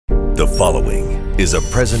The following is a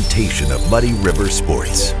presentation of Muddy River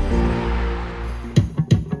Sports. Bow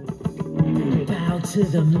to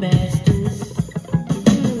the masters.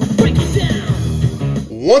 Break it down.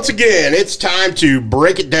 Once again, it's time to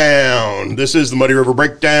break it down. This is the Muddy River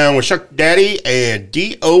Breakdown with Schuck Daddy and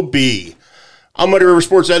DOB. I'm Muddy River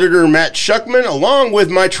Sports editor Matt Schuckman, along with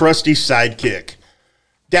my trusty sidekick,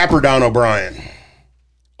 Dapper Don O'Brien.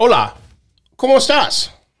 Hola. ¿Cómo estás?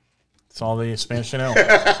 It's all the Spanish I know.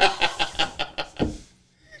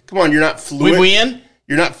 Come on, you're not fluent. We in?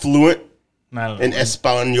 You're not fluent No, in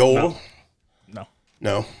Espanol.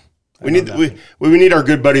 No. We need our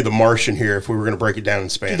good buddy the Martian here if we were going to break it down in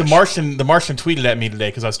Spanish. The Martian tweeted at me today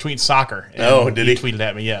because I was tweeting soccer. And did he? Tweeted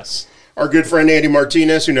at me, yes. Our good friend Andy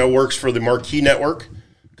Martinez, who now works for the Marquee Network,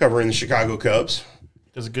 covering the Chicago Cubs.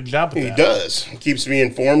 Does a good job with that. He does. He keeps me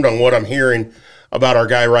informed on what I'm hearing about our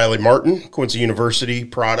guy Riley Martin, Quincy University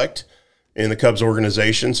product in the Cubs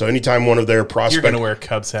organization. So anytime one of their prospects... You're going to wear a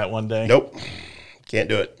Cubs hat one day. Nope. Can't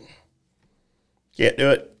do it. Can't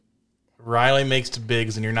do it. Riley makes the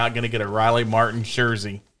bigs, and you're not going to get a Riley Martin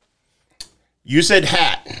jersey. You said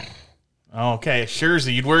hat. Okay, a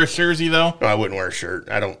jersey. You'd wear a jersey, though? No, I wouldn't wear a shirt.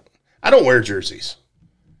 I don't wear jerseys.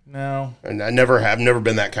 No. And I never have. Never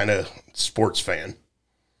been that kind of sports fan.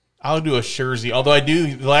 I'll do a jersey. Although I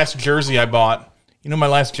do, the last jersey I bought, you know my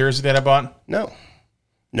last jersey that I bought? No.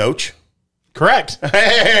 Noach. Correct.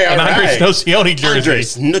 Hey, an Andres right. Nocioni jersey.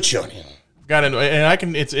 Andres Nocioni. Got it, and I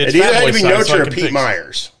can. It's It either had to be size, Noach so I or can Pete pick.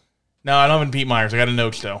 Myers. No, I don't have a Pete Myers. I got a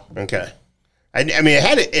Noach though. Okay. I mean,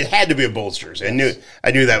 it had to be a Bulls jersey. I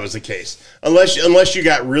knew that was the case. Unless you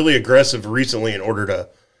got really aggressive recently and ordered a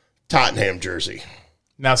Tottenham jersey.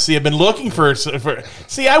 Now, see, I've been looking for.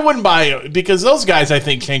 See, I wouldn't buy it because those guys, I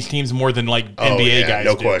think, change teams more than like NBA guys.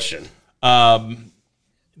 No do. question.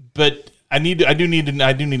 But I do need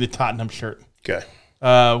a Tottenham shirt. Okay.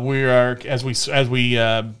 We are as we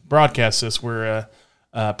broadcast this, we're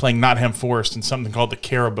playing Nottingham Forest in something called the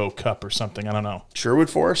Carabao Cup or something. I don't know. Sherwood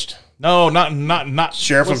Forest? No, not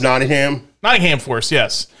Sheriff of Nottingham? Nottingham Forest.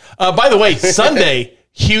 Yes. By the way, Sunday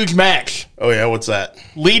huge match. Oh yeah, what's that?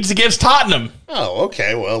 Leeds against Tottenham. Oh,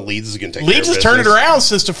 okay. Well, Leeds is going to take Leeds has turned it around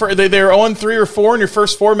since they're 0-3 or 4 in your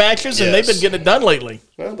first 4 matches, and they've been getting it done lately.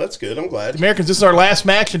 Well, that's good. I'm glad. Americans, this is our last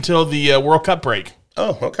match until the World Cup break.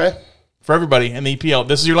 Oh, okay. For everybody in the EPL.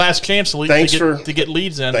 This is your last chance to get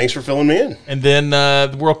Leeds in. Thanks for filling me in. And then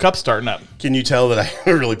the World Cup's starting up. Can you tell that I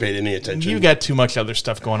haven't really paid any attention? You got too much other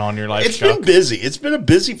stuff going on in your life, It's been busy. It's been a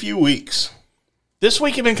busy few weeks. This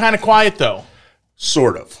week has been kind of quiet, though.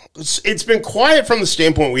 Sort of. It's been quiet from the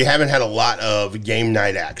standpoint we haven't had a lot of game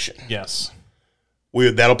night action. Yes.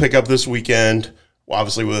 That'll pick up this weekend,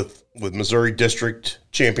 obviously with Missouri District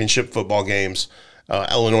Championship football games.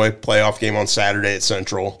 Illinois playoff game on Saturday at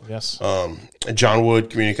Central. Yes. John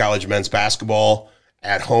Wood Community College men's basketball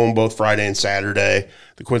at home both Friday and Saturday.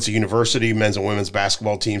 The Quincy University men's and women's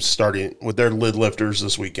basketball teams starting with their lid lifters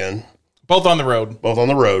this weekend. Both on the road. Both on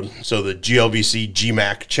the road. So the GLVC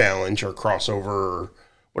GMAC Challenge or crossover or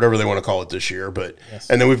whatever they want to call it this year. But yes.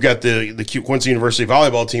 And then we've got the Quincy University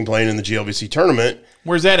volleyball team playing in the GLVC tournament.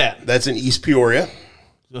 Where's that at? That's in East Peoria.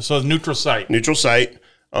 So it's neutral site. Neutral site.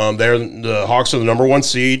 The Hawks are the number 1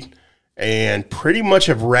 seed and pretty much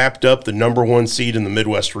have wrapped up the number 1 seed in the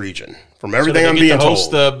Midwest region. From everything I'm being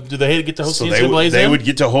told. Do they get to host the They would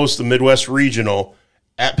get to host the Midwest Regional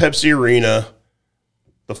at Pepsi Arena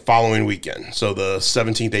the following weekend. So the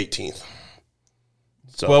 17th, 18th.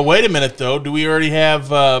 So well, wait a minute, though. Do we already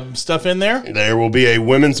have stuff in there? There will be a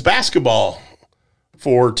women's basketball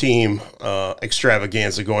 4-team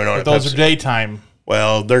extravaganza going on. But those are daytime.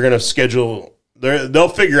 Well, they're going to schedule... They'll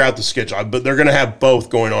figure out the schedule, but they're going to have both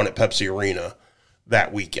going on at Pepsi Arena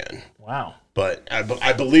that weekend. Wow. But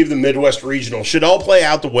I believe the Midwest Regional should all play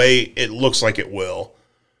out the way it looks like it will.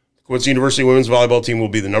 Quincy University women's volleyball team will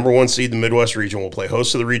be the number 1 seed in the Midwest region. Will play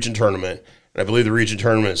host to the region tournament. And I believe the region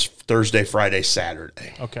tournament is Thursday, Friday,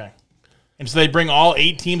 Saturday. Okay. And so they bring all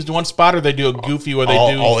 8 teams to one spot, or they do a goofy where they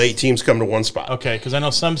do... All 8 teams come to one spot. Okay, because I know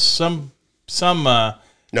some.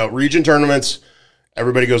 No, region tournaments,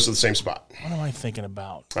 everybody goes to the same spot. What am I thinking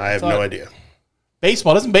about? I have no idea.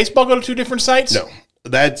 Baseball. Doesn't baseball go to 2 different sites? No.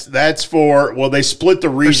 That's for... Well, they split the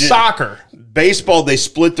region... For soccer. Baseball, they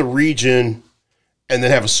split the region and then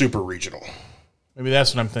have a super regional. Maybe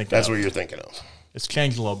that's what I'm thinking That's of. what you're thinking of. It's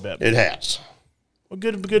changed a little bit. It has. Well,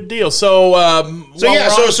 good deal. So like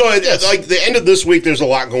the end of this week, there's a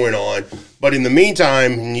lot going on. But in the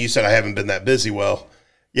meantime, and you said I haven't been that busy. Well,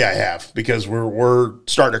 yeah, I have, because we're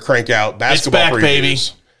starting to crank out basketball previews. It's back, baby.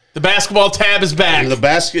 The basketball tab is back. And the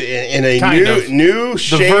basket in a new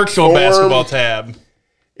shape, the virtual form. basketball tab.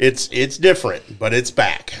 It's different, but it's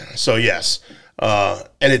back. So yes, and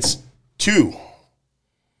it's 2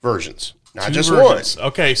 versions, not 2 just versions. one.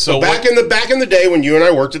 Okay, so back in the day when you and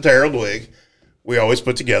I worked at the Herald League, we always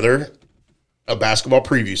put together a basketball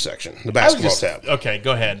preview section, the basketball tab. Okay,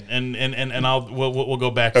 go ahead, and we'll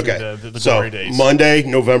go back Okay, to the glory days. Monday,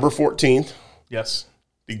 November 14th. Yes.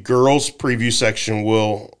 The girls' preview section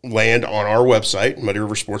will land on our website,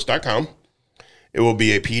 muddyriversports.com. It will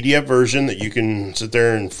be a PDF version that you can sit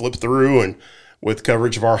there and flip through, and with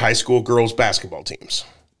coverage of our high school girls basketball teams.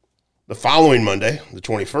 The following Monday, the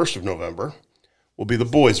 21st of November, will be the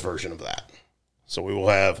boys' version of that. So we will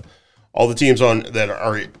have all the teams on that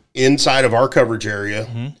are inside of our coverage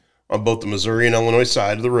area on both the Missouri and Illinois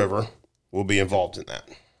side of the river will be involved in that.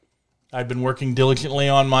 I've been working diligently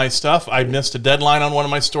on my stuff. I missed a deadline on one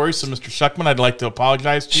of my stories, so Mr. Schuckman, I'd like to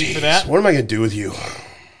apologize to you for that. What am I going to do with you?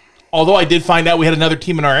 Although I did find out we had another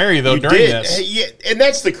team in our area, though, during this. Yeah, and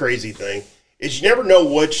that's the crazy thing, is you never know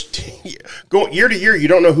which going year to year, you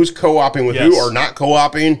don't know who's co-oping with who or not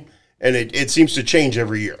co-oping, and it seems to change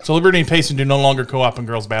every year. So Liberty and Payson do no longer co-op in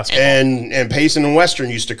girls basketball. And Payson and Western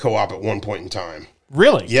used to co-op at one point in time.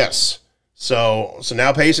 Really? Yes. So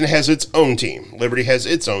now Payson has its own team. Liberty has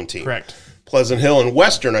its own team. Correct. Pleasant Hill and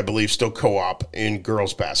Western, I believe, still co-op in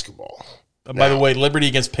girls basketball. By the way, Liberty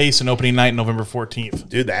against Payson opening night, November 14th.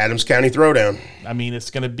 Dude, the Adams County Throwdown. I mean, it's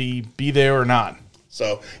going to be there or not.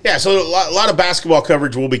 So a lot of basketball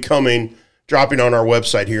coverage will be dropping on our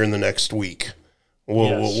website here in the next week.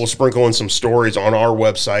 We'll sprinkle in some stories on our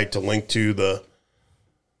website to link to the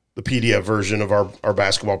PDF version of our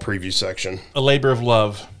basketball preview section. A labor of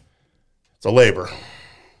love. It's a labor.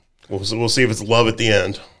 We'll see if it's love at the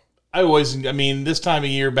end. This time of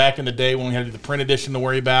year, back in the day when we had the print edition to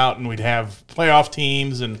worry about, and we'd have playoff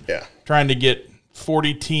teams and trying to get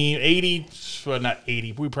 80, well, not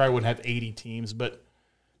 80. We probably wouldn't have 80 teams, but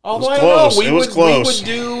although it was close. We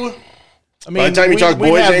would do. By the time you talk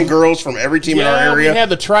boys and girls from every team in our area. We had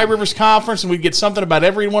the Tri-Rivers Conference, and we'd get something about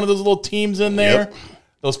every one of those little teams in there. Yep.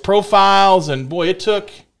 Those profiles, and boy, it took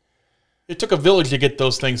a village to get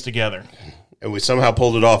those things together. And we somehow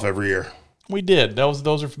pulled it off every year. We did.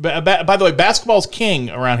 Those are. By the way, basketball's king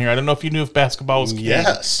around here. I don't know if you knew if basketball was king.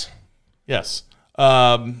 Yes. Yes.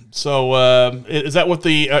 Is that what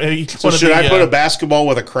the? Should I put a basketball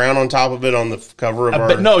with a crown on top of it on the cover of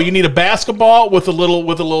our? No, you need a basketball with a little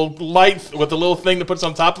light with a little thing that puts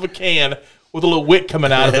on top of a can with a little wick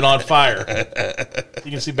coming out of it on fire.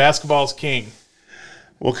 You can see basketball's king.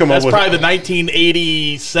 We'll come up with probably the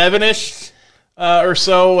 1987-ish. Or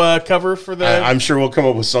so cover for the. I'm sure we'll come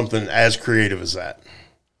up with something as creative as that.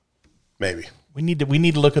 Maybe we need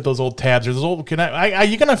to look at those old tabs. Or those old. Can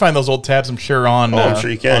you can find those old tabs? I'm sure on. I'm sure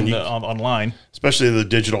you can online, especially the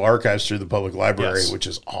digital archives through the public library, yes. which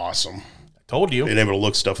is awesome. I told you, being able to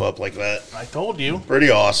look stuff up like that. I told you, pretty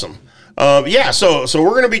awesome. So we're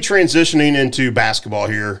going to be transitioning into basketball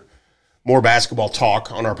here, more basketball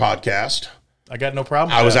talk on our podcast. I got no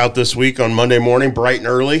problem. I was out this week on Monday morning, bright and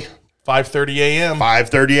early. 5:30 a.m.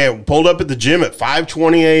 5:30 a.m. Pulled up at the gym at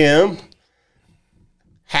 5:20 a.m.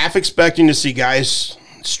 Half expecting to see guys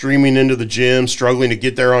streaming into the gym, struggling to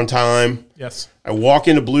get there on time. Yes. I walk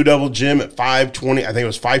into Blue Devil Gym at 5:20. I think it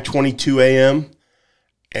was 5:22 a.m.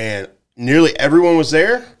 And nearly everyone was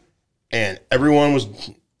there, and everyone was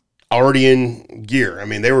already in gear. I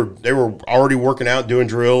mean, they were already working out, doing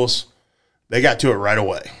drills. They got to it right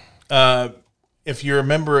away. If you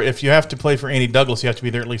remember, if you have to play for Andy Douglas, you have to be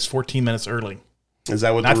there at least 14 minutes early. Is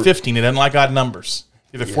that what? Not 15. It doesn't like odd numbers.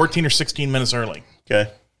 Either 14 or 16 minutes early. Okay.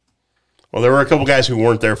 Well, there were a couple guys who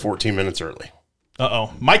weren't there 14 minutes early.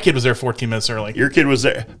 Uh-oh. My kid was there 14 minutes early. Your kid was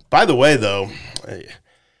there. By the way, though,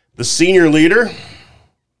 the senior leader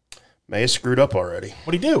may have screwed up already.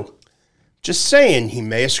 What'd he do? Just saying, he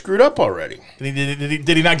may have screwed up already. Did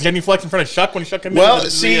he not genuflect in front of Schuck when Schuck came in? Well,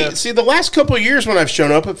 see, the last couple of years when I've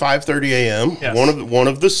shown up at 5:30 a.m., yes. one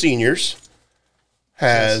of the seniors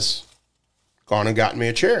has gone and gotten me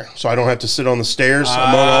a chair, so I don't have to sit on the stairs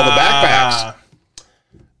among all the backpacks.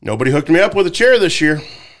 Nobody hooked me up with a chair this year.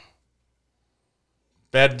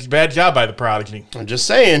 Bad job by the prodigy. I'm just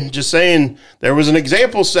saying. There was an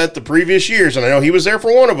example set the previous years, and I know he was there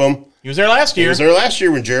for one of them. He was there last year. He was there last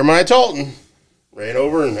year when Jeremiah Talton ran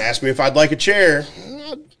over and asked me if I'd like a chair.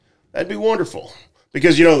 That'd be wonderful.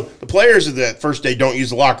 Because, the players of that first day don't use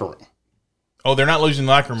the locker room. Oh, they're not losing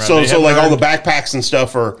the locker room. So like all the backpacks and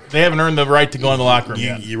stuff they haven't earned the right to go in the locker room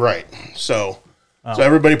yet. You're right. So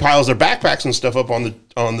everybody piles their backpacks and stuff up on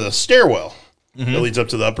the stairwell that leads up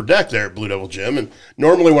to the upper deck there at Blue Devil Gym. And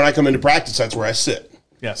normally when I come into practice, that's where I sit.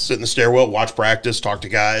 Yes. Sit in the stairwell, watch practice, talk to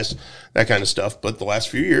guys, that kind of stuff. But the last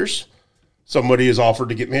few years, somebody has offered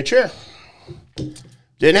to get me a chair.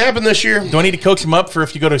 Didn't happen this year. Do I need to coach him up for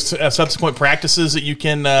if you go to subsequent practices that you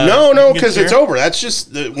can? No, because it's over. That's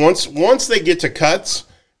just once they get to cuts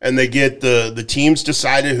and they get the teams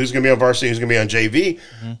decided who's going to be on varsity, who's going to be on JV,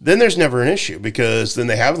 then there's never an issue because then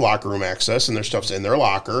they have locker room access and their stuff's in their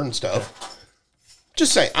locker and stuff.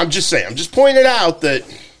 I'm just pointing out that.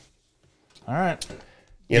 All right.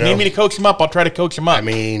 You need me to coach him up? I'll try to coach him up. I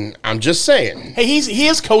mean, I'm just saying. Hey, he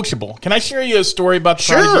is coachable. Can I share you a story about the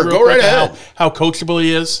Sure, go right ahead. How coachable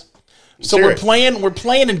he is? So we're playing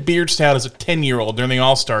in Beardstown as a 10-year-old during the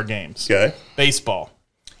All-Star games. Okay. Baseball.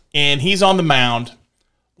 And he's on the mound.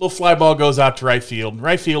 Little fly ball goes out to right field.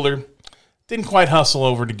 Right fielder didn't quite hustle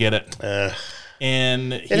over to get it.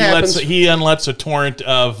 And he unlets a torrent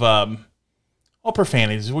of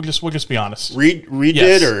profanities. We'll just be honest. Reed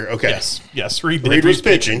did or okay. Yes, Reed did. Reed was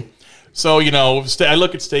pitching. So, I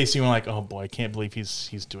look at Stacy and I'm like, oh boy, I can't believe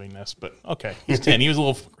he's doing this. But okay, he's 10. He's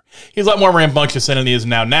a lot more rambunctious than he is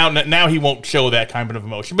now. Now he won't show that kind of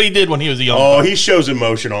emotion, but he did when he was a young. Oh, he shows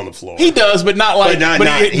emotion on the floor. He does, but not like,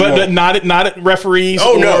 not at referees.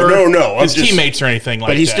 Oh no, his teammates or anything like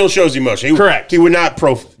that. But he still shows emotion. Correct. He would not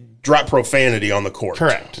drop profanity on the court.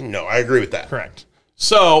 Correct. No, I agree with that. Correct.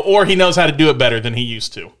 So, or he knows how to do it better than he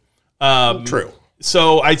used to. True.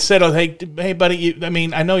 So I said, hey, buddy,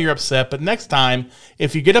 I know you're upset, but next time,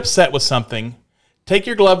 if you get upset with something, take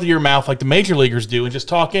your glove to your mouth like the major leaguers do and just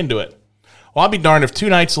talk into it. Well, I'll be darned if 2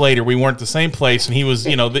 nights later we weren't at the same place and he was,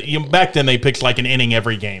 back then they pitched like an inning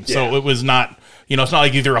every game. So it was not, it's not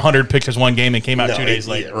like either 100 pitchers one game and came out 2 days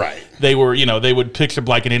later. Yeah, right. They were, they would pitch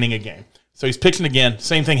like an inning a game. So he's pitching again.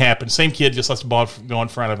 Same thing happened. Same kid just lets the ball go in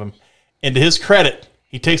front of him. And to his credit,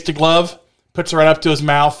 he takes the glove, puts it right up to his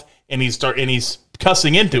mouth, and he's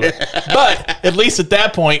cussing into it. But at least at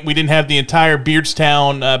that point, we didn't have the entire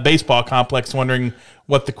Beardstown baseball complex wondering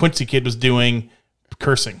what the Quincy kid was doing,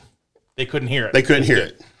 cursing. They couldn't hear it.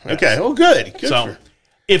 Yes. Okay, well, good. So,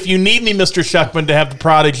 if you need me, Mr. Schuckman, to have the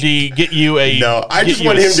prodigy get you a I just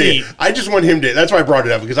want him to. That's why I brought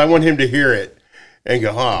it up because I want him to hear it and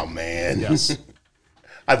go, "Oh man." Yes.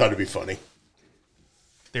 I thought it'd be funny.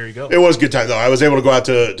 There you go. It was a good time though. I was able to go out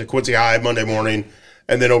to Quincy High Monday morning.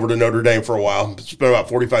 And then over to Notre Dame for a while. Spent about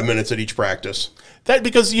 45 minutes at each practice. That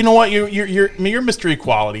because you know what you're Mr.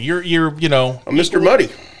 Equality. You're I'm Mr. Muddy.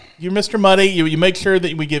 You're Mr. Muddy. You make sure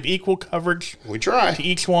that we give equal coverage. We try to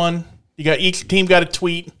each one. Each team got a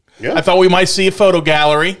tweet. Yeah. I thought we might see a photo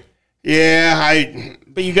gallery. Yeah,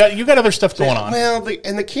 But you got other stuff going on. Well,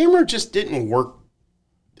 the camera just didn't work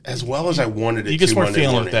as well as I wanted it to. You just weren't Monday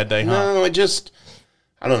feeling morning. it that day, huh? No,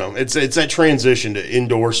 I don't know. It's that transition to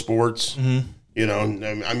indoor sports. Mm-hmm.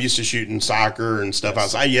 I'm used to shooting soccer and stuff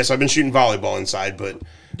outside. Yes, I've been shooting volleyball inside, but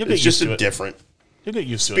it's just different. You'll get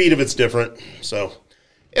used to it. Speed of it's different. So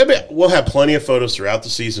we'll have plenty of photos throughout the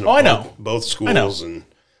season. I know. Both schools.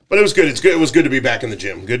 But it was good. It was good to be back in the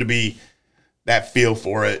gym. Good to be that feel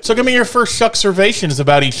for it. So give me your first Schuck observations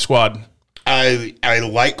about each squad. I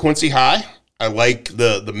like Quincy High. I like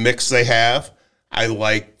the mix they have. I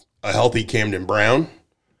like a healthy Camden Brown.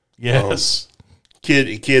 Yes.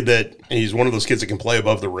 Kid that he's one of those kids that can play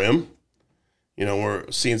above the rim.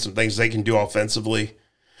 We're seeing some things they can do offensively.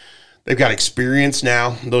 They've got experience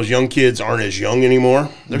now. Those young kids aren't as young anymore.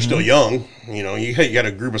 They're still young. You got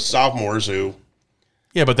a group of sophomores who.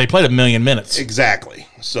 Yeah, but they played 1 million minutes. Exactly.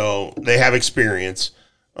 So they have experience,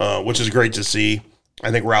 which is great to see.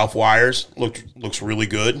 I think Ralph Wires looks really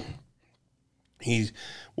good. He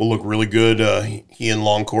will look really good. He and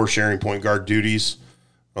Longcore sharing point guard duties.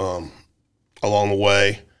 Along the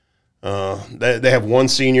way. They have one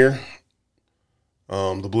senior,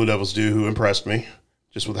 the Blue Devils do, who impressed me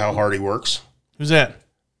just with how hard he works. Who's that?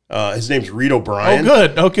 His name's Reed O'Brien.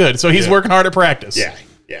 Oh, good. So he's working hard at practice. Yeah.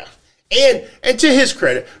 And to his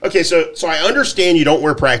credit, okay, so I understand you don't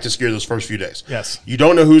wear practice gear those first few days. Yes. You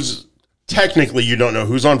don't know who's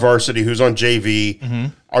on varsity, who's on JV. Mm-hmm.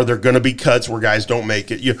 Are there going to be cuts where guys don't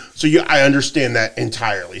make it? I understand that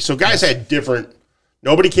entirely. So guys had different.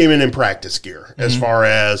 Nobody came in practice gear as far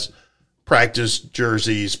as practice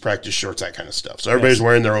jerseys, practice shorts, that kind of stuff. So everybody's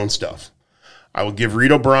wearing their own stuff. I will give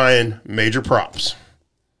Reed O'Brien major props.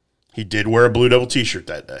 He did wear a Blue Devil t-shirt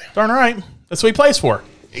that day. Darn right. That's what he plays for.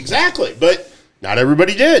 Exactly, but not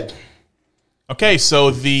everybody did. Okay, so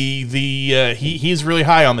he's really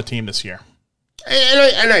high on the team this year.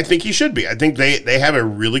 And I think he should be. I think they have a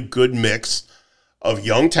really good mix of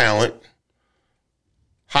young talent,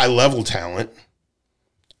 high-level talent,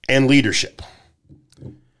 and leadership.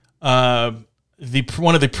 One of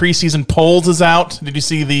the preseason polls is out. Did you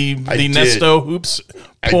see the Nesto hoops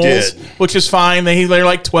polls? I did. Which is fine. They're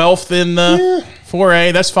like 12th in the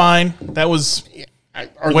 4A. That's fine. That was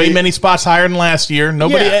many spots higher than last year.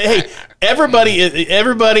 Nobody. Hey,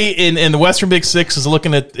 everybody in the Western Big Six is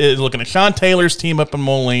looking at Sean Taylor's team up in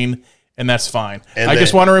Moline, and that's fine. And I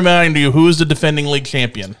just want to remind you, who is the defending league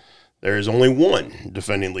champion? There is only one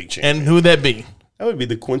defending league champion. And who would that be? That would be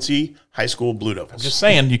the Quincy High School Blue Devils. I'm just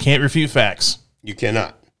saying, you can't refute facts. You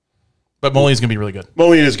cannot. But Moline's going to be really good.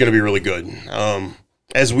 Moline is going to be really good.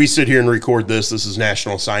 As we sit here and record this is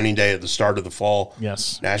National Signing Day at the start of the fall.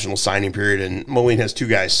 Yes. National signing period, and Moline has 2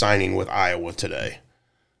 guys signing with Iowa today.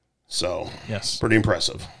 So, yes, pretty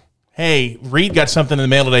impressive. Hey, Reed got something in the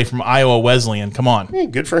mail today from Iowa Wesleyan. Come on. Hey,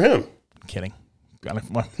 good for him. I'm kidding.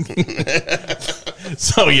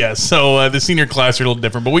 So the senior class are a little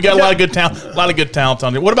different, but we got a lot of good talent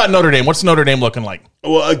on there. What about Notre Dame? What's Notre Dame looking like?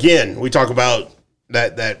 Well, again, we talk about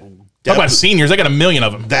that talk about seniors. They got 1 million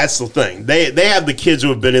of them. That's the thing. They have the kids who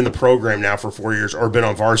have been in the program now for 4 years or been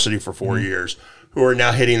on varsity for 4 years who are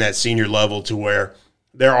now hitting that senior level to where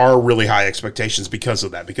there are really high expectations because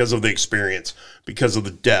of that, because of the experience, because of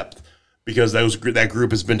the depth, because that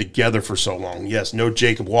group has been together for so long. Yes, no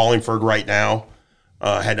Jacob Wallingford right now.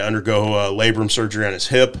 Had to undergo labrum surgery on his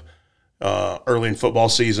hip early in football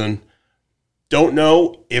season. Don't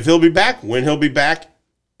know if he'll be back, when he'll be back.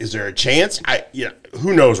 Is there a chance?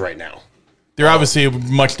 Who knows right now? They're obviously a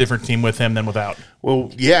much different team with him than without.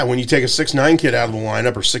 Well, yeah, when you take a 6'9" kid out of the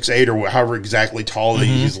lineup, or 6'8", or however exactly tall that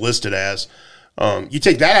he's listed as, you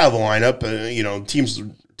take that out of the lineup, team's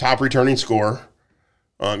top returning scorer.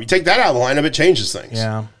 You take that out of the lineup, it changes things.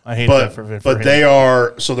 Yeah, I hate that for him. But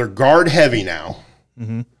they're guard heavy now.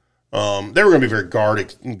 Mm-hmm. They were going to be very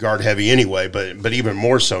guard heavy anyway, but even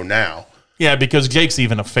more so now. Yeah, because Jake's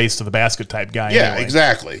even a face to the basket type guy. Yeah, anyway.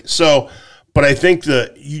 Exactly. So, but I think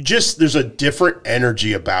there's a different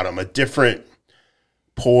energy about them, a different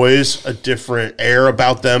poise, a different air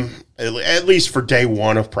about them, at least for day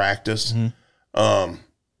one of practice,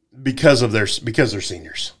 because they're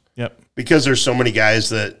seniors. Yep. Because there's so many guys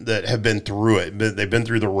that have been through it. They've been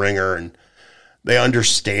through the ringer and they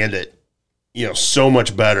understand it, so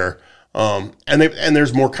much better. And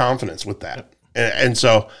there's more confidence with that. And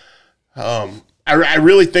so I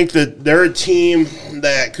really think that they're a team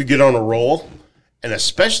that could get on a roll, and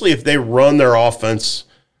especially if they run their offense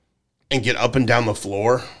and get up and down the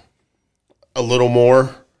floor a little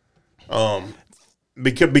more,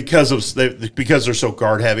 because they're so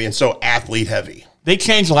guard heavy and so athlete heavy. They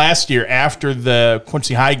changed last year after the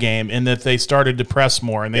Quincy High game in that they started to press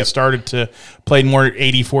more and they started to play more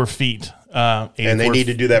 84 feet. And they need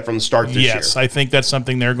to do that from the start this year. Yes, I think that's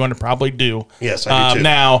something they're going to probably do. Yes, I do too.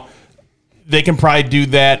 Now, they can probably do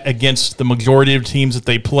that against the majority of teams that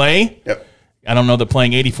they play. Yep. I don't know that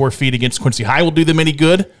playing 84 feet against Quincy High will do them any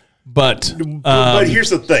good. But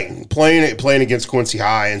here's the thing: playing against Quincy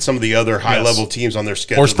High and some of the other high level teams on their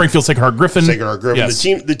schedule, or Springfield Sacred Heart Griffin. Yes.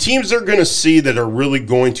 The teams they're going to see that are really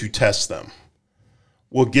going to test them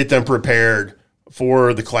will get them prepared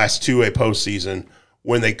for the Class 2A postseason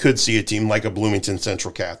when they could see a team like a Bloomington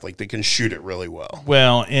Central Catholic that can shoot it really well.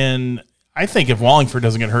 Well, and I think if Wallingford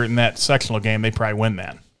doesn't get hurt in that sectional game, they probably win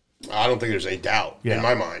that. I don't think there's any doubt in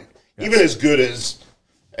my mind. Yes. Even as good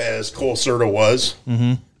as Cole Serta was.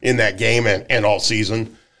 Mm-hmm. In that game and all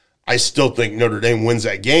season, I still think Notre Dame wins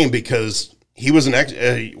that game because he was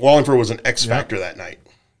Wallingford was an X factor that night.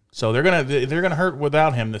 So they're gonna hurt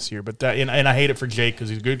without him this year. But and I hate it for Jake because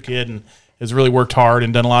he's a good kid and has really worked hard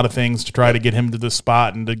and done a lot of things to try to get him to this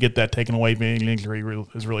spot, and to get that taken away being an injury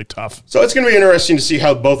is really tough. So it's going to be interesting to see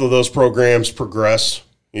how both of those programs progress,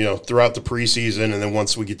 throughout the preseason, and then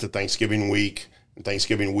once we get to Thanksgiving week and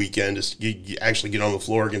Thanksgiving weekend, just actually get on the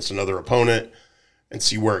floor against another opponent and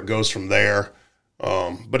see where it goes from there.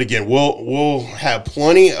 But again, we'll have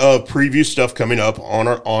plenty of preview stuff coming up on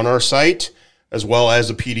our site, as well as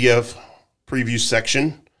a PDF preview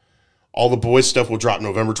section. All the boys stuff will drop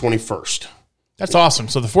November 21st. That's awesome.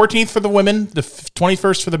 So the 14th for the women, the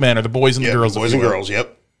 21st for the men, or the boys and the girls. Boys and girls,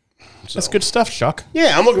 yep. So, that's good stuff, Schuck.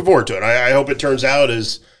 Yeah, I'm looking forward to it. I hope it turns out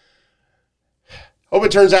as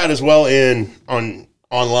well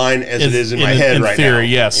online as it is in my head right theory,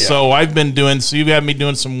 now. Yes. Yeah. So you've had me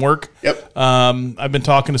doing some work. Yep. I've been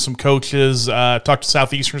talking to some coaches. Talked to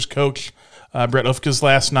Southeastern's coach, Brett Ufkas,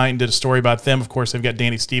 last night, and did a story about them. Of course, they've got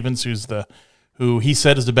Danny Stevens, who he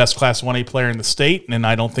said is the best Class 1A player in the state, and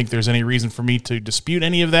I don't think there's any reason for me to dispute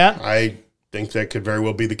any of that. I think that could very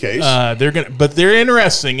well be the case. They're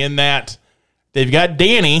interesting in that they've got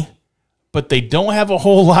Danny, but they don't have a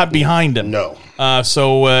whole lot behind him. No.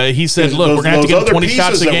 So he said, "Look, we're going to have to get 20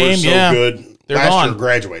 shots a game." Good they're last gone. Year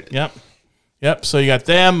graduated. Yep. So you got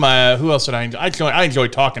them. Who else did I enjoy? I enjoy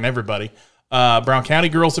talking to everybody. Brown County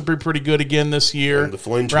girls will be pretty good again this year. And the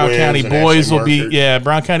Flynn Brown twins County and boys Ashley will be, Markert.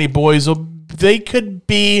 Brown County boys will. They're going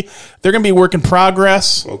to be work in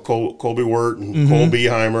progress. Well, Colby Wirt and Cole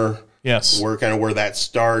Beheimer. Yes. We're kind of where that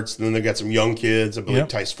starts. And then they've got some young kids. I believe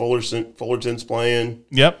Tice Fullerton's playing.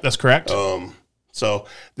 Yep, that's correct. So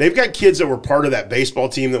they've got kids that were part of that baseball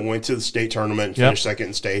team that went to the state tournament and finished second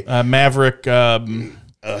in state. Maverick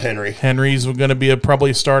Henry's going to be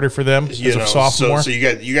probably a starter for them as a sophomore. So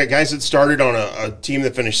you got guys that started on a team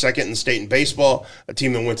that finished second in state in baseball, a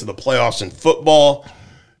team that went to the playoffs in football.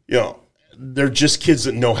 They're just kids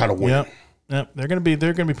that know how to win. Yep. They're going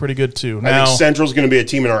to be pretty good too. I think Central's going to be a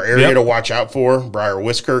team in our area to watch out for. Briar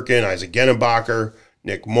Wiskirchen, Isaac Genenbacher,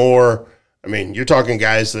 Nick Moore. I mean, you're talking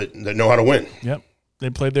guys that know how to win. Yep. They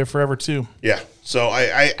played there forever too. Yeah. So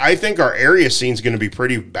I think our area scene is going to be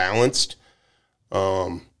pretty balanced.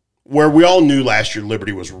 Where we all knew last year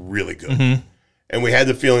Liberty was really good. And we had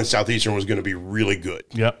the feeling Southeastern was going to be really good.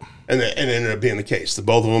 Yep. And it ended up being the case.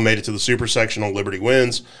 Both of them made it to the super sectional. Liberty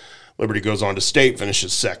wins. Liberty goes on to state,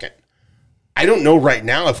 finishes second. I don't know right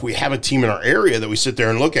now if we have a team in our area that we sit there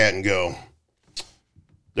and look at and go,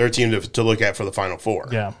 they're a team to look at for the Final Four.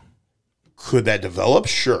 Yeah. Could that develop?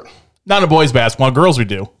 Sure. Not in boys basketball. Girls we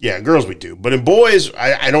do. Yeah, girls we do. But in boys,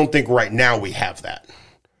 I don't think right now we have that.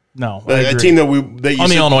 No. A team that on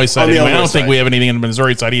the Illinois side. I don't think we have anything on the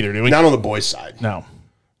Missouri side either, do we? Not on the boys' side. No.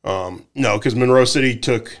 No, because Monroe City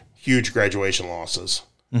took huge graduation losses.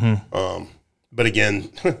 But again,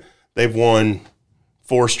 they've won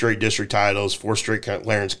 4 straight district titles, 4 straight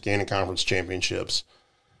Clarence Cannon Conference championships.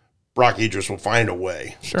 Brock Idris will find a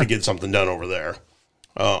way to get something done over there.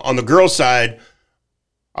 On the girls' side,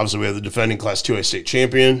 obviously we have the defending Class 2A state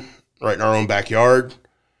champion right in our own backyard.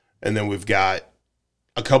 And then we've got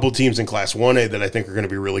a couple teams in Class 1A that I think are going to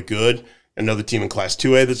be really good. Another team in Class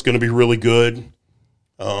 2A that's going to be really good.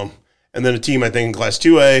 And then a team, I think, in Class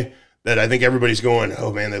 2A that I think everybody's going,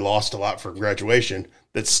 oh, man, they lost a lot for graduation.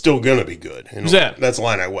 That's still going to be good. And who's that? That's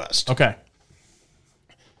Illini West. Okay.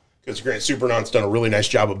 Because Grant Supernant's done a really nice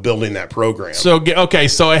job of building that program. So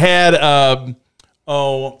I had,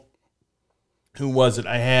 who was it?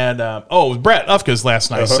 I had, it was Brett Ufkas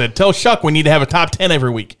last night. Said, tell Schuck we need to have a top 10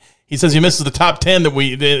 every week. He says he misses the top 10 that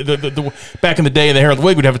the back in the day, the Herald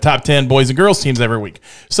Whig would have a top 10 boys and girls teams every week.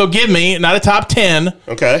 So give me not a top 10.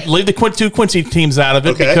 Okay. Leave the 2 Quincy teams out of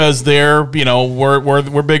it because they're,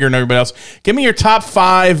 we're bigger than everybody else. Give me your top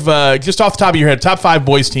 5, just off the top of your head, top 5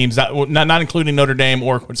 boys teams, not including Notre Dame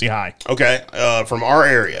or Quincy High. Okay. From our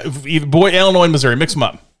area. Either Illinois, and Missouri. Mix them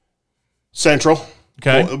up. Central.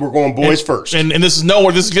 Okay. We're going boys first. And this is no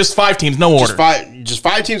order. This is just 5 teams, no order. Just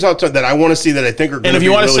five teams outside that I want to see that I think are going to be really good. And if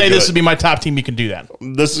you want to say this would be my top team, you can do that.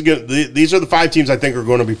 This is good. These are the 5 teams I think are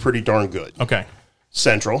going to be pretty darn good. Okay.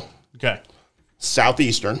 Central. Okay.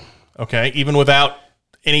 Southeastern. Okay. Even without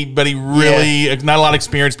anybody really, not a lot of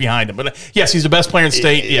experience behind him. But yes, he's the best player in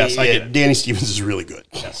state. Yes, I get it. Danny Stevens is really good.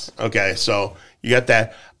 Yes. Okay, so you got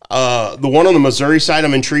that. The one on the Missouri side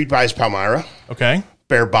I'm intrigued by is Palmyra. Okay.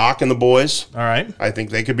 Bear Bach and the boys. All right. I think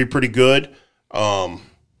they could be pretty good. I'm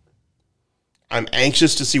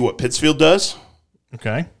anxious to see what Pittsfield does.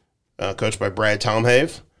 Okay. Coached by Brad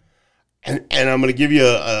Tomhave. And I'm going to give you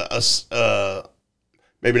a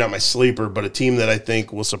maybe not my sleeper, but a team that I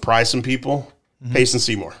think will surprise some people. Payson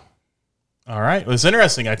Seymour. All right. Well, it's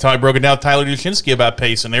interesting. I broke it down with Tyler Dushinsky about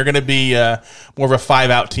Payson. They're going to be more of a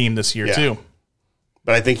 5-out team this year, too.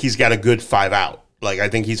 But I think he's got a good 5-out. I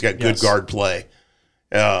think he's got good guard play.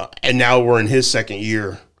 And now we're in his second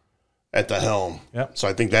year at the helm. Yep. So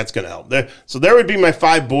I think that's going to help. There would be my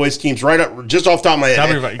 5 boys teams right up, just off the top of my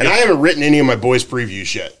head. And I haven't written any of my boys'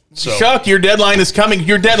 previews yet. So Schuck, your deadline is coming.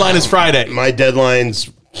 Your deadline is Friday. My deadline's...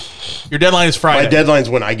 Your deadline is Friday. My deadline's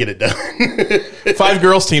when I get it done. 5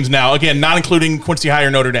 girls teams now. Again, not including Quincy High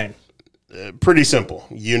or Notre Dame. Pretty simple.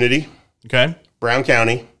 Unity. Okay. Brown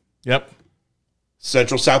County. Yep.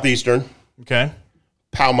 Central Southeastern. Okay.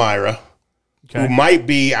 Palmyra. Okay. Who might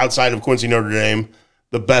be, outside of Quincy Notre Dame,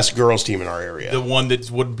 the best girls team in our area. The one that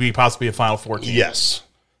would be possibly a Final Four team. Yes.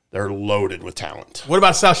 They're loaded with talent. What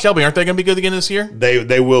about South Shelby? Aren't they going to be good again this year?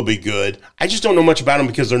 They will be good. I just don't know much about them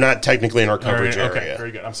because they're not technically in our coverage area. Okay,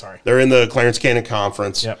 very good. I'm sorry. They're in the Clarence Cannon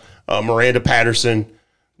Conference. Yep. Miranda Patterson,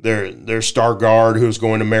 their star guard who's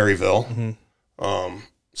going to Maryville.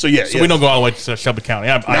 So we don't go all the way to Shelby County.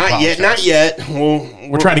 Not yet.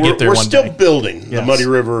 We're trying to get there. We're still building the Muddy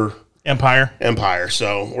River Empire.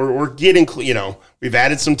 So we're getting. We've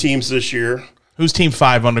added some teams this year. Who's team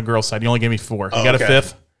 5 on the girls' side? You only gave me 4. You got a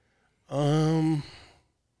 5th?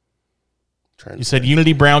 You said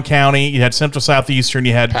Unity, Brown County. You had Central Southeastern.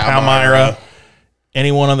 You had Palmyra.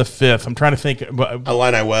 Anyone on the 5th? I'm trying to think.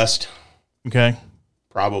 Illini West. Okay.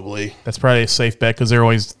 Probably. That's probably a safe bet because they're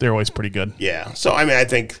always pretty good. Yeah. So I mean, I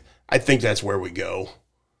think that's where we go.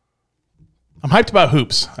 I'm hyped about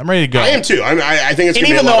hoops. I'm ready to go. I am too. I think it's. And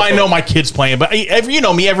even though I know my kids playing, but you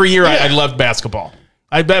know me, every year I loved basketball.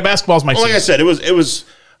 Basketball's my. Like I said, it was.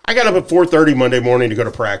 I got up at 4:30 Monday morning to go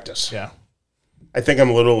to practice. Yeah. I think I'm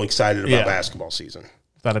a little excited about basketball season.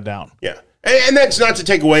 Without a doubt. Yeah, and that's not to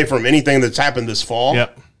take away from anything that's happened this fall.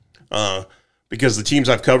 Yep. Because the teams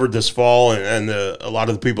I've covered this fall and a lot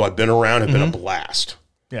of the people I've been around have been a blast.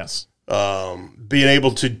 Yes. Being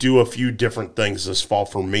able to do a few different things this fall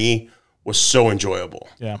for me was so enjoyable.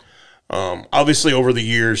 Yeah. Obviously, over the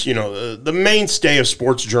years, you know, the mainstay of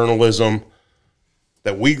sports journalism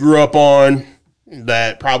that we grew up on,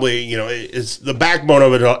 that probably, you know, is the backbone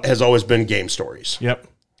of it has always been game stories. Yep.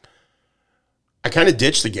 I kind of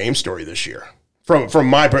ditched the game story this year. From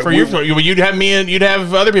my you'd have me and you'd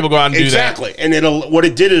have other people go out and do that. Exactly. And what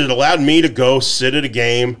it did is it allowed me to go sit at a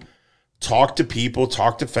game, talk to people,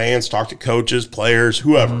 talk to fans, talk to coaches, players,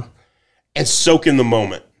 whoever, and soak in the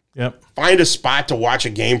moment. Yep. Find a spot to watch a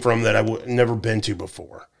game from that I've never been to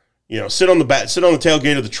before. You know, sit on the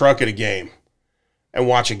tailgate of the truck at a game and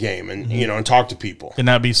watch a game and you know, and talk to people. And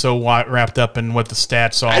not be so wrapped up in what the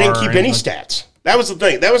stats are. I didn't keep any stats. That was the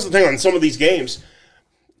thing. That was the thing on some of these games.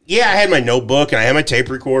 Yeah, I had my notebook and I had my tape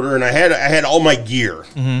recorder and I had all my gear.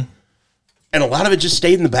 And a lot of it just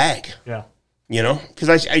stayed in the bag. Yeah. You know, because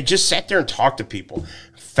I just sat there and talked to people,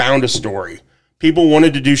 found a story. People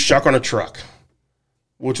wanted to do Schuck on a truck,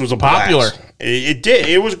 which was popular. Blast. It did.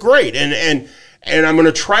 It was great. And I'm going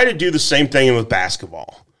to try to do the same thing with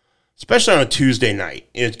basketball, especially on a Tuesday night.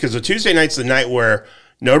 Because a Tuesday night's the night where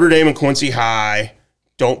Notre Dame and Quincy High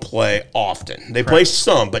don't play often. They play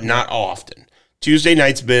some, but not often. Tuesday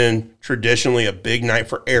night's been traditionally a big night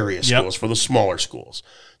for area schools, for the smaller schools.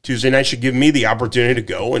 Tuesday night should give me the opportunity to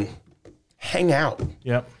go and hang out.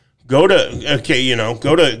 Yep. Go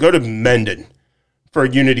to Mendon for a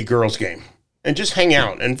Unity girls game and just hang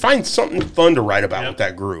out and find something fun to write about with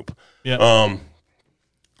that group. Yep.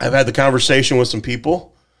 I've had the conversation with some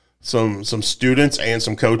people, some students and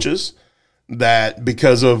some coaches that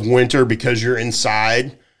because of winter, because you're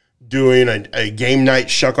inside, doing a game night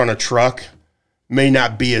Schuck on a truck may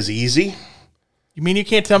not be as easy. You mean you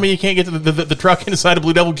can't tell me you can't get to the truck inside a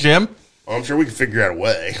Blue Devil gym? Well, I'm sure we can figure out a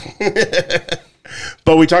way.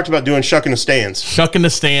 But we talked about doing Schuck in the stands. Schuck in the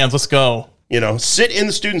stands. Let's go. You know, sit in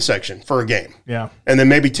the student section for a game. Yeah. And then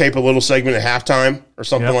maybe tape a little segment at halftime or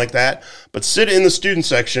something like that. But sit in the student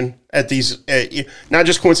section at these, not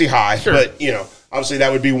just Quincy High, but, you know, obviously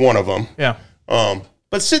that would be one of them. Yeah.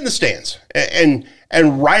 But sit in the stands and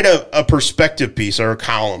write a perspective piece or a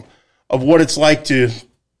column of what it's like to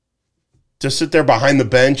sit there behind the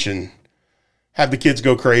bench and have the kids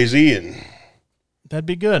go crazy and that'd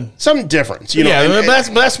be good. Something different, you know. Yeah,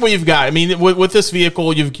 that's what you've got. I mean, with this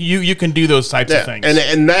vehicle, you can do those types of things.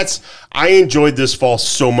 And that's I enjoyed this fall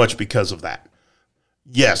so much because of that.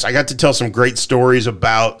 Yes, I got to tell some great stories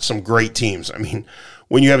about some great teams. I mean,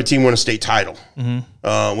 when you have a team win a state title,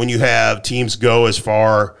 when you have teams go as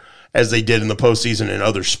far as they did in the postseason in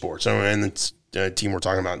other sports, and it's a team we're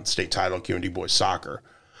talking about in state title, QMD boys soccer.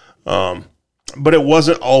 But it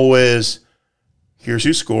wasn't always, here's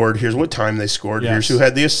who scored, here's what time they scored, here's who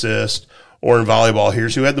had the assist, or in volleyball,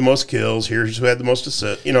 here's who had the most kills, here's who had the most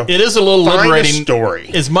assists. You know, it is a little liberating. Story.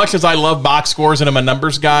 As much as I love box scores and I'm a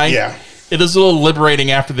numbers guy, it is a little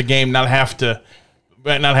liberating after the game not have to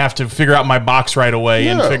figure out my box right away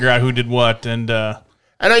and figure out who did what. And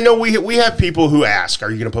I know we have people who ask, are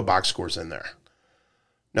you going to put box scores in there?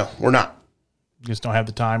 No, we're not. You just don't have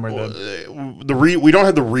the time or we don't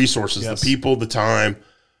have the resources, the people, the time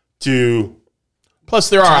to. Plus,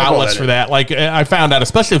 there are outlets for that. Like I found out,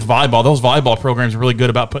 especially with volleyball, those volleyball programs are really good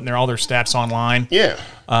about putting all their stats online. Yeah.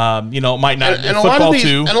 You know, it might not. And football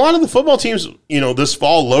too. And a lot of the football teams, you know, this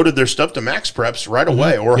fall loaded their stuff to Max Preps right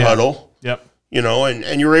away or Huddle. Yep. You know,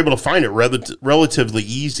 and you were able to find it relatively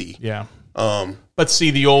easy. Yeah. But see,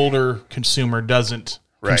 the older consumer doesn't.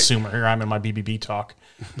 Consumer. Here I'm in my BBB talk.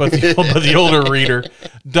 But the older reader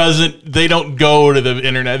doesn't. They don't go to the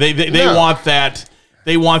internet. They want that.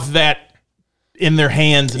 They want that in their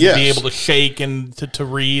hands and to be able to shake and to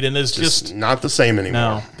read. And it's just not the same anymore.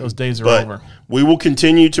 No, those days are over. We will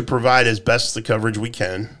continue to provide as best the coverage we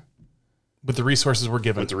can with the resources we're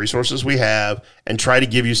given, with the resources we have, and try to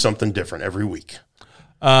give you something different every week.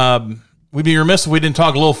 We'd be remiss if we didn't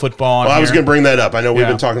talk a little football. I was going to bring that up. I know we've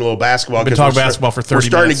been talking a little basketball. We've been talking basketball for 30 minutes. We're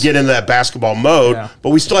starting to get into that basketball mode,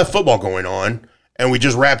 but we still have football going on, and we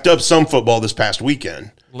just wrapped up some football this past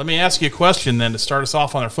weekend. Let me ask you a question then to start us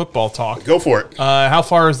off on our football talk. Go for it. How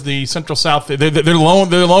far is the Central South? They're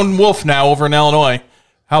lone wolf now over in Illinois.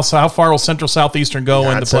 How far will Central Southeastern go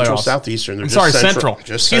in the playoffs? Central Southeastern. They're I'm just sorry, Central. Central.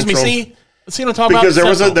 Just Excuse Central. me. See what I'm talking Because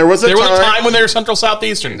about? there was a time when they were Central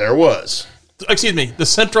Southeastern. There was. Excuse me, the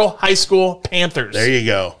Central High School Panthers. There you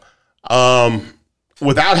go.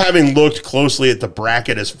 Without having looked closely at the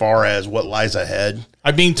bracket as far as what lies ahead,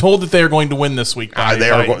 I'm being told that they are going to win this week by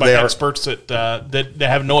experts that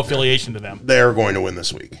have no affiliation to them. They are going to win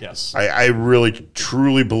this week. Yes. I really,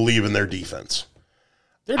 truly believe in their defense.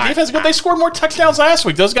 Their defense is good. They scored more touchdowns last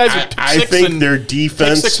week. Those guys are their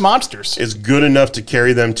defense six monsters. Is good enough to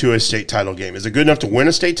carry them to a state title game. Is it good enough to win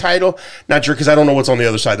a state title? Not sure, because I don't know what's on the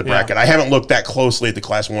other side of the bracket. I haven't looked that closely at the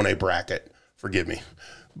Class 1A bracket. Forgive me.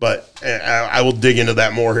 But I will dig into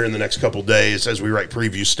that more here in the next couple days as we write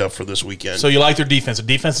preview stuff for this weekend. So you like their defense. The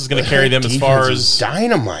defense is going to carry them as far as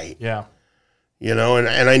dynamite. Yeah. You know, and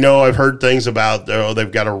I know I've heard things about,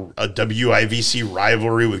 they've got a WIVC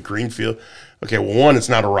rivalry with Greenfield. Okay, well, one, it's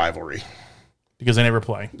not a rivalry. Because they never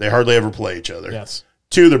play. They hardly ever play each other. Yes.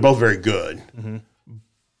 Two, they're both very good. Mm-hmm.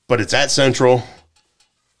 But it's at Central,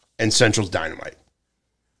 and Central's dynamite.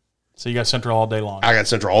 So you got Central all day long. I got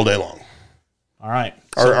Central all day long. All right.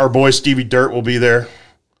 Our boy Stevie Dirt will be there.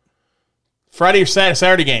 Friday or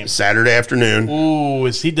Saturday game? Saturday afternoon. Ooh,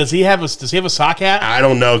 does he have a sock hat? I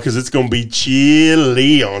don't know, because it's going to be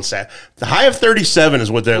chilly on Saturday. The high of 37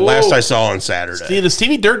 is what the last I saw on Saturday. Does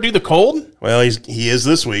Stevie Dirt do the cold? Well, he is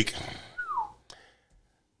this week.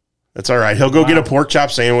 That's all right. He'll go get a pork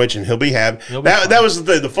chop sandwich, and he'll be happy. That was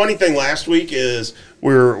the funny thing last week is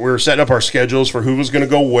we were setting up our schedules for who was going to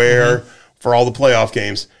go where for all the playoff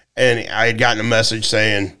games. And I had gotten a message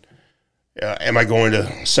saying, am I going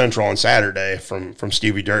to Central on Saturday from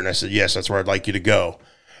Stevie Dirt? And I said, yes, that's where I'd like you to go.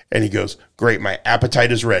 And he goes, great, my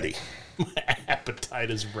appetite is ready. My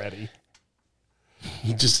appetite is ready.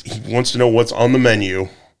 He wants to know what's on the menu,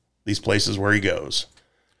 these places where he goes.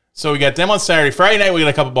 So we got them on Saturday. Friday night, we got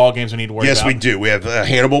a couple ball games we need to worry about. Yes, we do. We have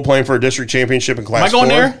Hannibal playing for a district championship in Class 4. Am I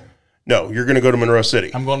going there? No, you're going to go to Monroe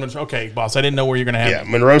City. I'm going to, okay, boss. I didn't know where you're going to have Yeah,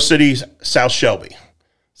 Monroe City, South Shelby.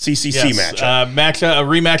 CCC matchup. A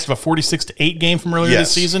rematch of a 46-8 game from earlier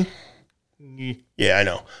this season. Yeah, I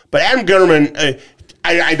know. But Adam Gunnerman,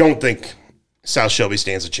 I don't think South Shelby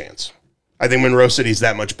stands a chance. I think Monroe City's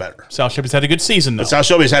that much better. South Shelby's had a good season, though. But South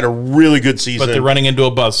Shelby's had a really good season. But they're running into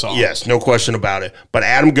a buzzsaw. Yes, no question about it. But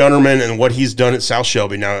Adam Gunnerman and what he's done at South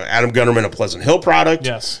Shelby. Now, Adam Gunnerman, a Pleasant Hill product,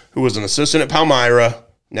 who was an assistant at Palmyra,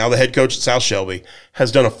 now the head coach at South Shelby,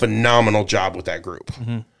 has done a phenomenal job with that group.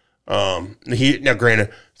 Now, granted,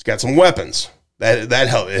 he's got some weapons. That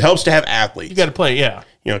helps. It helps to have athletes. You got to play, yeah.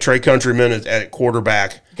 You know, Trey Countryman at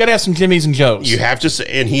quarterback. You got to have some Jimmies and Joes. You have to say,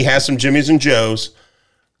 and he has some Jimmies and Joes,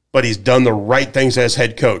 but he's done the right things as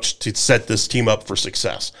head coach to set this team up for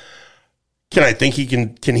success. Can I think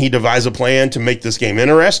can he devise a plan to make this game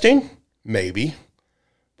interesting? Maybe.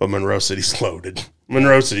 But Monroe City's loaded.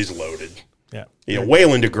 Monroe City's loaded. Yeah. You know,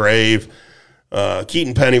 Waylon DeGrave,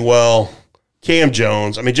 Keaton Pennywell, Cam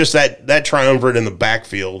Jones. I mean, just that triumvirate in the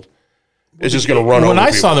backfield is just going to run over people. When I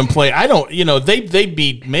people. saw them play, they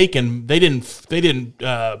beat Macon. They didn't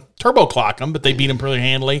turbo clock them, but they beat them pretty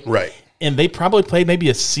handily. Right. And they probably played maybe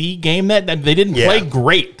a C game that they didn't play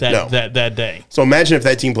great that day. So imagine if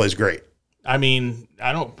that team plays great. I mean,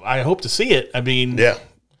 I hope to see it. I mean, yeah.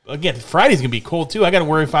 Again, Friday's gonna be cold too. I got to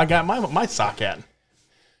worry if I got my sock hat.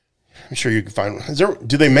 I'm sure you can find one.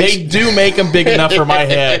 Do they make? They do make them big enough for my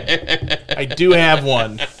head. I do have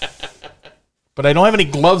one, but I don't have any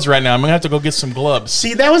gloves right now. I'm gonna have to go get some gloves.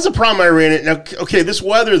 See, that was the problem I ran into. Now, okay, this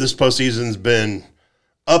weather this postseason's been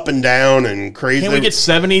up and down and crazy. Can we get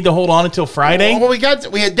 70 to hold on until Friday? Well,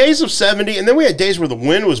 we had days of 70, and then we had days where the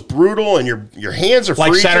wind was brutal and your hands are like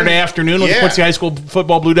freezing. Saturday afternoon when the Quincy High School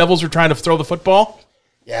football Blue Devils were trying to throw the football.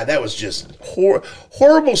 Yeah, that was just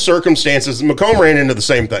horrible circumstances. Macomb ran into the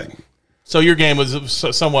same thing. So your game was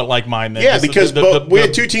somewhat like mine then. Yeah, because we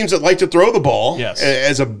had two teams that like to throw the ball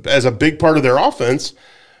as a big part of their offense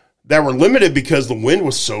that were limited because the wind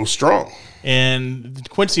was so strong. And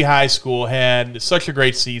Quincy High School had such a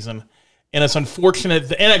great season. And it's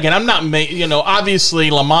unfortunate. And again, I'm not obviously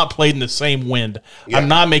Lamont played in the same wind. Yeah. I'm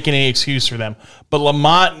not making any excuse for them. But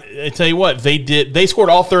Lamont, I tell you what, they scored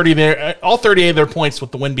all 38 of their points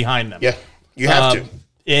with the wind behind them. Yeah, you have to.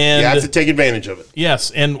 And you have to take advantage of it.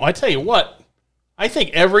 Yes, and I tell you what, I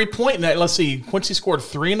think every point in that, let's see, Quincy scored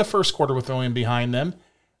 3 in the first quarter with the wind behind them.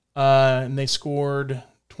 And they scored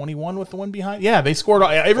 21 with the wind behind. Yeah, they scored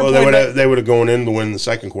every point. They would have gone in to win the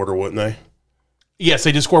second quarter, wouldn't they? Yes,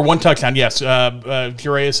 they just scored one touchdown. Yes,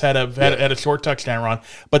 Urias had a short touchdown run,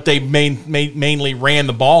 but they mainly ran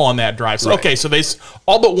the ball on that drive. So Right. okay, so they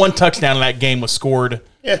all but one touchdown in that game was scored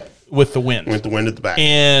with the wind. With the wind at the back.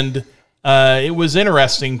 And it was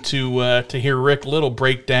interesting to hear Rick Little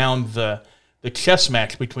break down the chess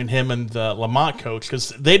match between him and the Lamont coach, because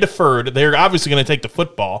they deferred. They're obviously going to take the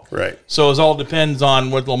football. Right. So it all depends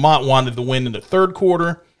on what Lamont wanted to win in the third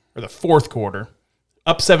quarter or the fourth quarter.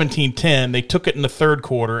 Up 17-10, they took it in the third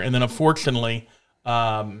quarter, and then unfortunately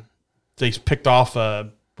they picked off a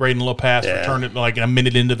Braden Little pass, returned it like a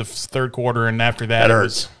minute into the third quarter, and after that, That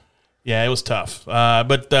hurts. it was tough.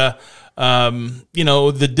 But the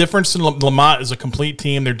difference in Lamont is a complete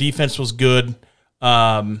team. Their defense was good.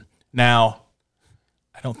 Now,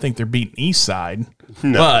 I don't think they're beating Eastside,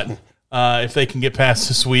 but if they can get past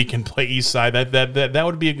this week and play Eastside, that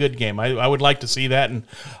would be a good game. I would like to see that, and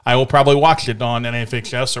I will probably watch it on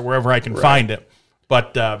NFHS or wherever I can find it.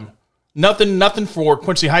 But nothing for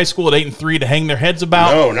Quincy High School at 8-3 to hang their heads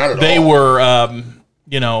about. No, not at they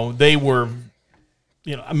all. They were,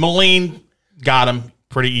 Moline got them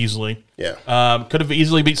pretty easily. Yeah. Could have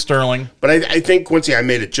easily beat Sterling. But I think Quincy I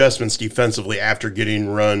made adjustments defensively after getting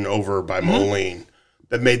run over by Moline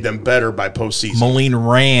that made them better by postseason. Moline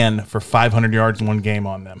ran for 500 yards in one game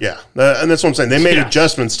on them. Yeah, and that's what I'm saying. They made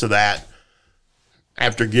adjustments to that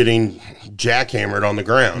after getting jackhammered on the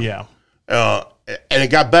ground. Yeah. And it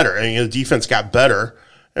got better. And the defense got better.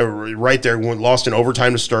 Right there, lost in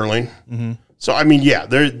overtime to Sterling. Mm-hmm. So, I mean,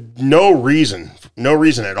 there's no reason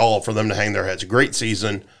at all for them to hang their heads. A great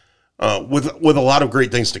season with a lot of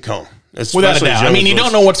great things to come. Without a doubt. I mean, you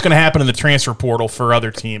don't know what's going to happen in the transfer portal for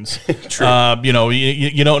other teams. True. You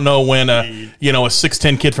don't know when a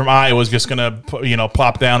 6'10" kid from Iowa is just going to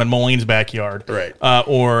plop down in Moline's backyard, right?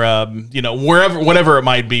 Or whatever it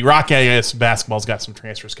might be. Rock AIS basketball's got some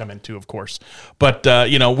transfers coming too, of course. But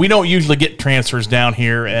we don't usually get transfers down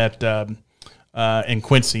here at in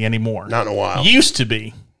Quincy anymore. Not in a while. Used to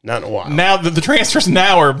be. Not in a while. Now the transfers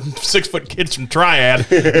now are 6-foot kids from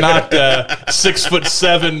Triad, not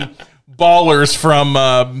 6'7" ballers from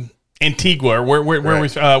Antigua. Where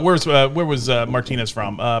was Martinez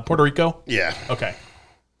from? Puerto Rico? Yeah. Okay.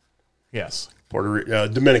 Yes.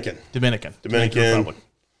 Dominican. Republic.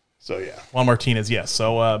 So yeah. Juan Martinez, yes.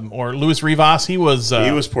 So or Luis Rivas, he was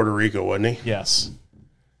Puerto Rico, wasn't he? Yes.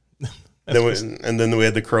 And then we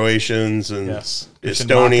had the Croatians and yes.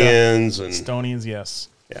 Estonians. Yes.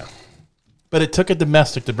 Yeah. But it took a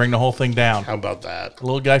domestic to bring the whole thing down. How about that? A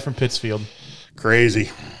little guy from Pittsfield. Crazy.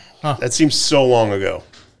 Huh. That seems so long ago.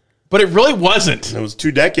 But it really wasn't. It was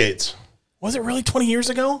 2 decades. Was it really 20 years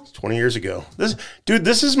ago? 20 years ago.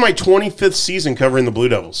 This is my 25th season covering the Blue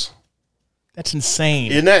Devils. That's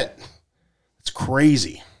insane. Isn't that? It's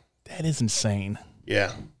crazy. That is insane.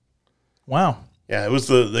 Yeah. Wow. Yeah, it was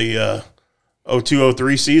the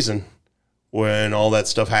 02-03 season when all that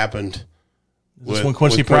stuff happened. This one,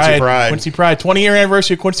 Quincy Pride. 20-year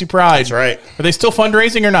anniversary of Quincy Pride. That's right. Are they still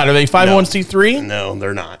fundraising or not? Are they 501c3? No,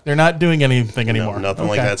 they're not. They're not doing anything anymore. Nothing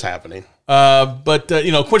like that's happening. But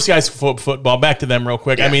Quincy High School football. Back to them real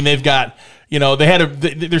quick. Yeah. I mean, they've got they had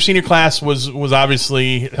their senior class was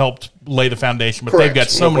obviously helped lay the foundation, but they've got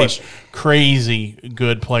so many crazy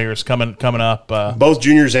good players coming up. Both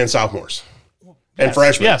juniors and sophomores, and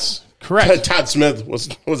freshmen. Yes. Correct. Todd Smith was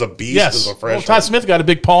a beast as a freshman. Well, Todd Smith got a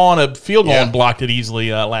big paw on a field goal and blocked it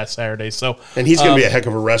easily last Saturday. So, and he's going to be a heck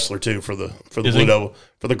of a wrestler too for the Blue Devil,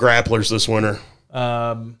 for the Grapplers this winter.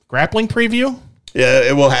 Grappling preview? Yeah,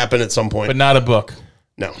 it will happen at some point, but not a book.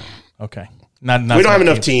 No. Okay. Not we don't have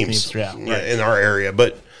enough teams in our area,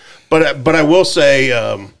 but I will say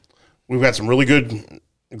we've got some really good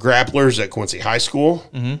grapplers at Quincy High School.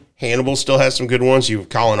 Mm-hmm. Hannibal still has some good ones. You have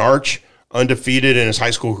Colin Arch, undefeated in his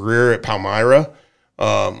high school career at Palmyra.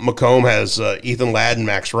 Macomb has Ethan Ladd and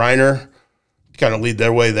Max Reiner kind of lead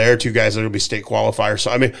their way there. 2 guys that will be state qualifiers.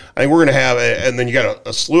 So, I mean, I think we're going to have, and then you got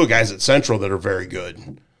a slew of guys at Central that are very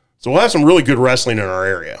good. So we'll have some really good wrestling in our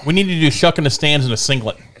area. We need to do Schuck in the stands in a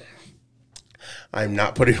singlet. I'm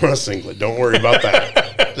not putting on a singlet. Don't worry about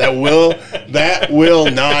that. That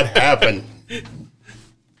will not happen.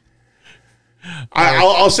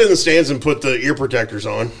 I'll sit in the stands and put the ear protectors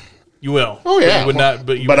on. You will. Oh yeah. You would not.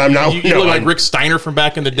 But I'm not. You look like Rick Steiner from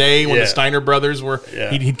back in the day when the Steiner brothers were.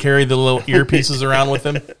 Yeah. He'd carry the little earpieces around with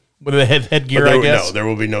him with the headgear. I guess. No, there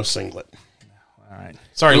will be no singlet. All right.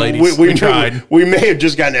 Sorry, ladies. We tried. We may have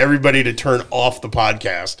just gotten everybody to turn off the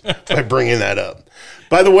podcast by bringing that up.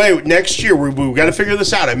 By the way, next year we've got to figure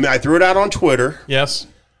this out. I threw it out on Twitter. Yes.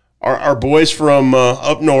 Our boys from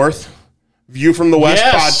up north, View from the West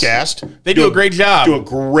podcast. They do a great job. Do a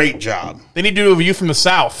great job. They need to do a View from the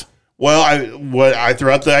South. Well, I threw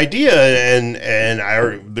out the idea,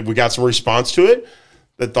 and we got some response to it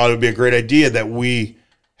that thought it would be a great idea that we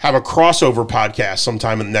have a crossover podcast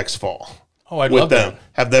sometime in the next fall. Oh, I'd with love them. that.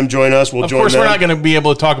 Have them join us. We'll join them. Of course, we're not going to be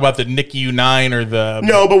able to talk about the NICU 9 or the...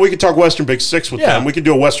 No, but we could talk Western Big Six with Yeah. them. We could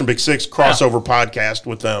do a Western Big Six crossover podcast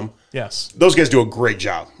with them. Yes. Those guys do a great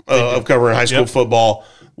job of covering high school football,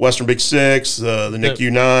 Western Big Six, the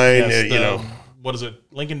NICU 9, What is it?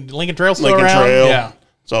 Lincoln Trail still Lincoln around? Trail. Yeah.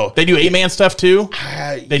 So They do 8-man stuff too?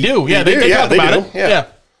 They do. Yeah, they talk about it. Yeah.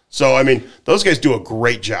 So, I mean, those guys do a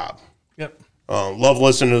great job. Yep. Love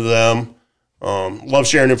listening to them. Love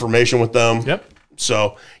sharing information with them. Yep.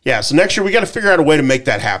 So, so next year we got to figure out a way to make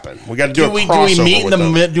that happen. We got to do a crossover with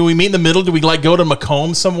them. Do we meet in the middle? Do we go to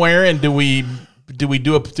Macomb somewhere and can we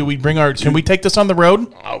take this on the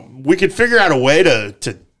road? We could figure out a way to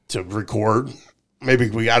record.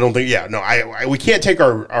 Maybe we can't take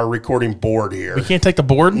our recording board here. We can't take the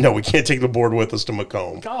board? No, we can't take the board with us to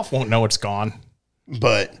Macomb. Golf won't know it's gone.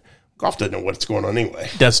 But Golf doesn't know what's going on anyway.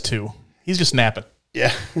 Does too. He's just napping.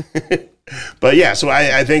 Yeah. But so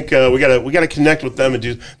I think we gotta connect with them and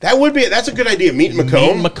do that's a good idea. Meet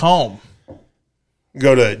in Macomb.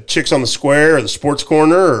 Go to Chicks on the Square or the Sports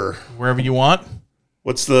Corner or wherever you want.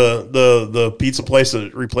 What's the pizza place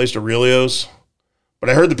that replaced Aurelio's? But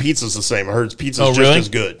I heard the pizza's the same. I heard pizza's just as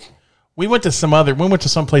good. We went to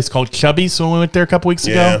some place called Chubby's when we went there a couple weeks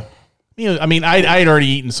ago. Yeah. I mean, I had already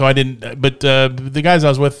eaten, so I didn't. But the guys I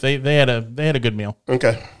was with, they had a good meal.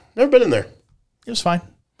 Okay, never been in there. It was fine.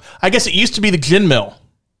 I guess it used to be the Gin Mill.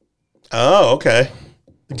 Oh, okay.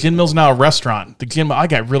 The Gin Mill's now a restaurant. The Gin Mill, I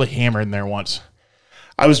got really hammered in there once.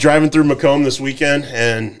 I was driving through Macomb this weekend,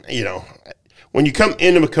 and when you come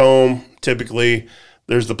into Macomb, typically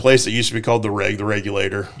there's the place that used to be called the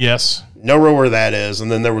Regulator. Yes. Know where that is,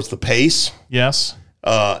 and then there was the Pace. Yes.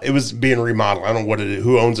 It was being remodeled. I don't know what it is,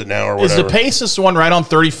 who owns it now or whatever. Is the Pace the one right on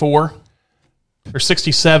 34 or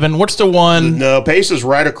 67? What's the one? No, Pace is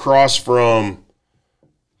right across from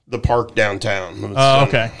the park downtown. Oh,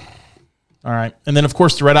 okay. All right. And then, of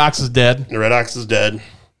course, the Red Ox is dead. The Red Ox is dead.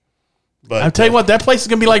 But I'll tell you what, that place is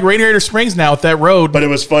going to be like Radiator Springs now with that road. But it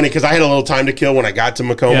was funny because I had a little time to kill when I got to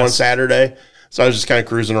Macomb on Saturday. So I was just kind of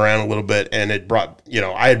cruising around a little bit, and it brought,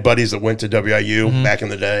 I had buddies that went to WIU back in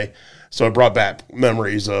the day. So it brought back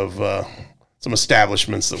memories of some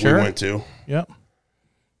establishments that we went to. Yep.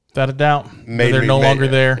 Without a doubt. They're no longer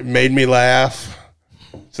there. It made me laugh.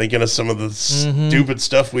 Thinking of some of the stupid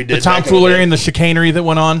stuff we did. The tomfoolery and the chicanery that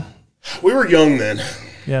went on. We were young then.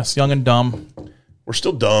 Yes, young and dumb. We're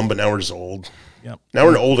still dumb, but now we're just old. Yep. Now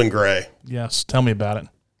we're old and gray. Yes, tell me about it.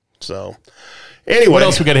 So, anyway. What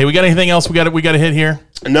else we got to hit? We got anything else we got to hit here?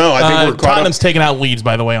 No, I think we're caught Tottenham's taking out Leeds,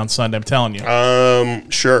 by the way, on Sunday. I'm telling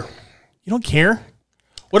you. Sure. You don't care?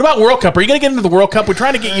 What about World Cup? Are you going to get into the World Cup? We're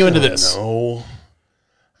trying to get you into this. No.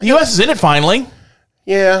 The U.S. is in it finally.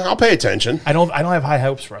 Yeah, I'll pay attention. I don't have high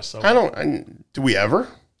hopes for us, though. Do we ever?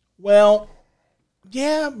 Well,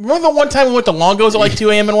 yeah. Remember the one time we went to Longo's at like 2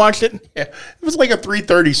 a.m. and watched it? Yeah. It was like a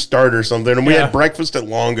 3:30 start or something, and we had breakfast at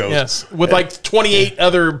Longo's. Yes, with like 28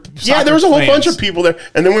 other there was a whole bunch of people there.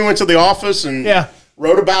 And then we went to the office and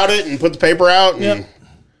wrote about it and put the paper out. And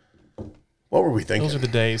what were we thinking? Those are the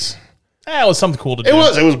days. It was something cool to do. It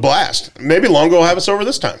was a blast. Maybe Longo will have us over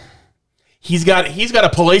this time. He's got a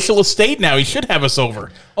palatial estate now. He should have us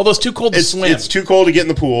over. Although it's too cold to swim. It's too cold to get in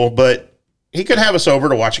the pool, but he could have us over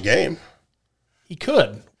to watch a game. He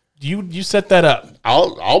could. You set that up.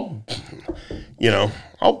 I'll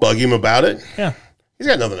bug him about it. Yeah. He's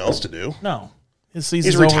got nothing else to do. No.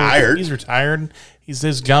 He's retired. He's retired.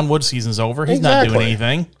 His John Wood season's over. He's not doing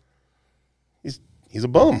anything. He's a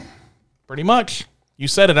bum. Pretty much. You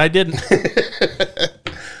said it. I didn't.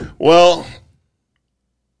 Well,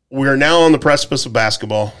 we are now on the precipice of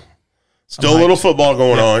basketball. Still a little football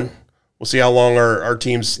going on. We'll see how long our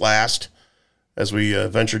teams last as we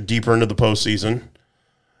venture deeper into the postseason.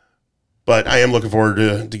 But I am looking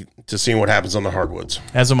forward to seeing what happens on the hardwoods.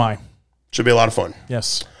 As am I. Should be a lot of fun.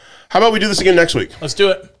 Yes. How about we do this again next week? Let's do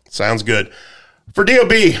it. Sounds good. For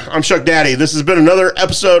DOB, I'm Schuck Daddy. This has been another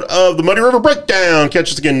episode of the Muddy River Breakdown.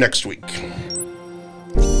 Catch us again next week.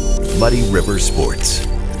 Muddy River Sports.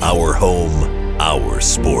 Our home, our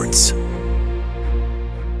sports.